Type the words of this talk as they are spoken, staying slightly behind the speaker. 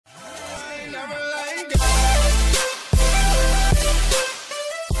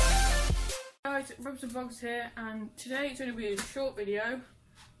guys, Rubs and Bugs here, and today it's going to be a short video,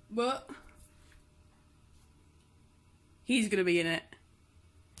 but he's going to be in it.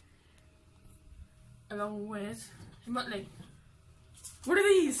 Along with Muttley. What are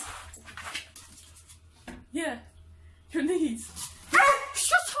these? Yeah, what are these?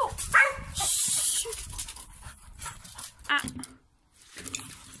 Shut up! Ah.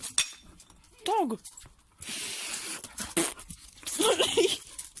 Dog!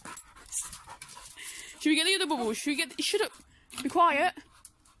 Should we get the other bubbles? Shut up! Be quiet!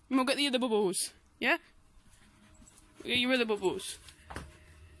 And we'll get the other bubbles. Yeah? We'll get your other bubbles.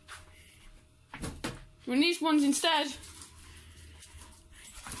 We need these ones instead.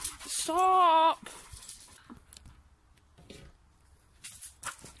 Stop!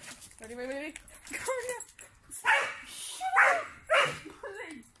 Ready, ready, ready? Go here! Shut up!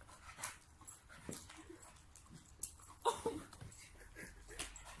 Please. Oh.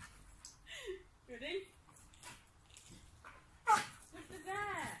 Ready? Look at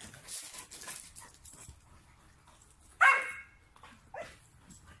that!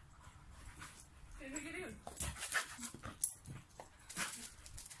 What are you doing?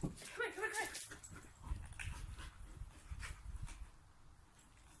 Come here, come here, come here!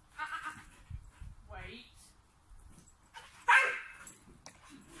 Wait.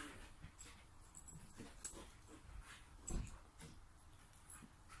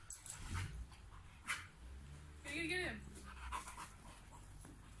 Get him.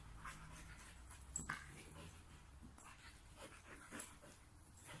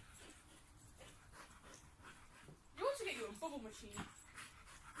 You want to get you a bubble machine.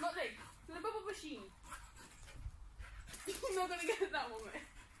 Muttley, the bubble machine. You're not going to get that one, mate.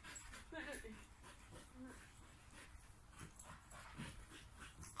 No, no, no.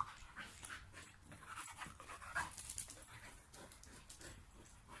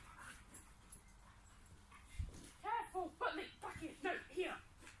 Careful, Muttley, back in. No, here.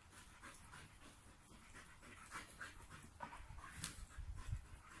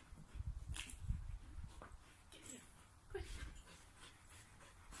 Get here. Quick.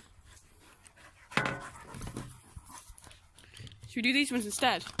 Should we do these ones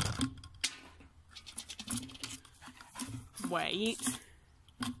instead? Wait.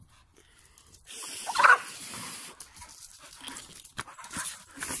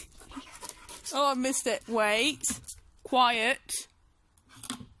 Oh, I missed it. Wait. Quiet.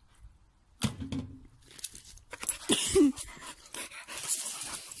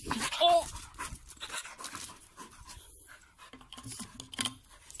 Oh.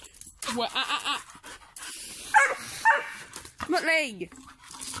 What? Muttley, you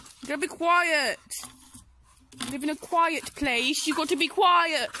gotta be quiet. You live in a quiet place. You got to be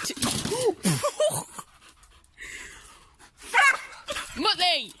quiet.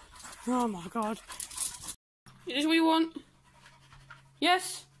 Muttley. Oh my god. Is this what you want?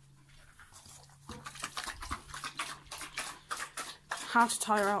 Yes? How to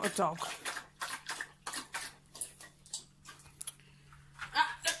tire out a dog.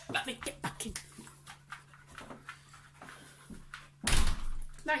 Let me get back in.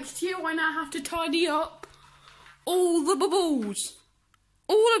 Thanks to you, I now have to tidy up all the bubbles.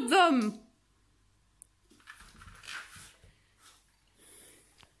 All of them.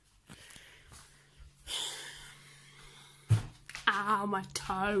 Ow, my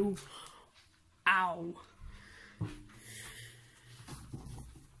toe. Ow.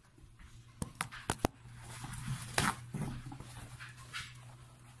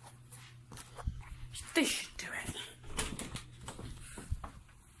 This should do it.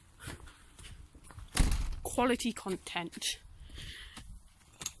 Quality content.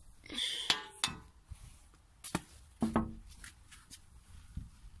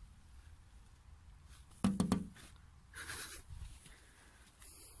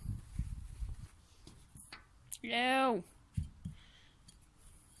 No.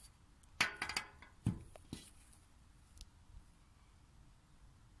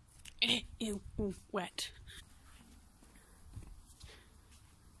 Ew, ooh, wet.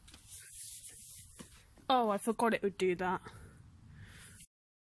 Oh, I forgot it would do that.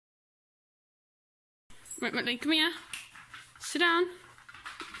 Right, Muttley, come here. Sit down.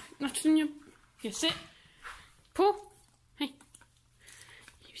 Not on your... Yeah, sit. Paul. Hey.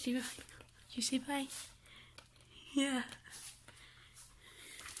 You see bye. You see bye. Yeah.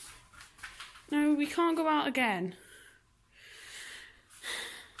 No, we can't go out again.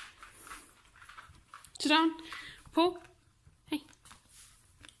 Sit down. Paul. Hey.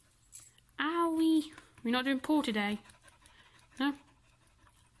 Owie. We're not doing Paul today. No?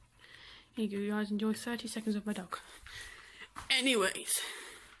 Here you go, guys. Enjoy 30 seconds of my dog. Anyways.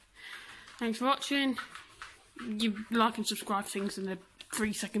 Thanks for watching. You like and subscribe things in the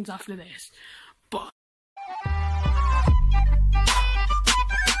 3 seconds after this.